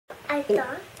I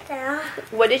thought that.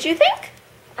 What did you think?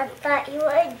 I thought you were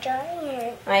a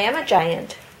giant. I am a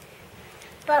giant.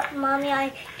 But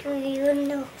Mommy, do you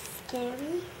know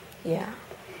scary? Yeah.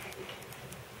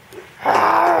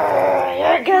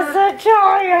 You're just a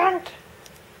giant.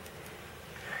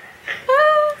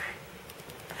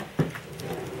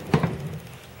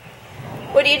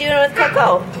 What are you doing with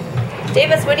Coco?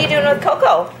 Davis, what are you doing with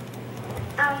Coco?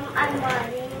 I'm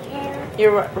riding him.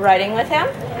 You're riding with him?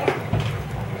 Yeah.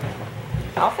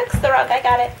 I'll fix the rug. I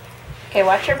got it. Okay,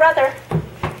 watch your brother.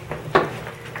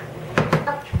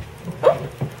 Oh.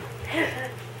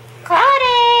 Caught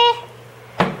it.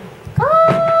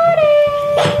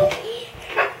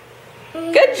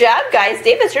 Good job, guys.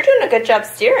 Davis, you're doing a good job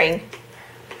steering.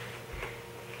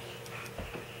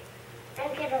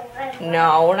 I'm gonna run.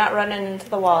 No, we're not running into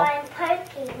the wall. I'm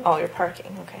parking. Oh, you're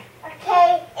parking. Okay.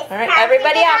 Okay. It's All right, time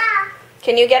everybody to get off.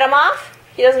 Can you get him off?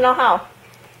 He doesn't know how.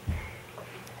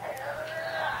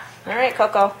 All right,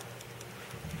 Coco.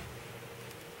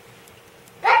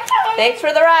 Okay. Thanks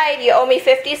for the ride. You owe me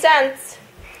 50 cents.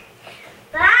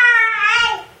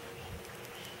 Bye.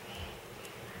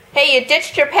 Hey, you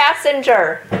ditched your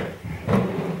passenger.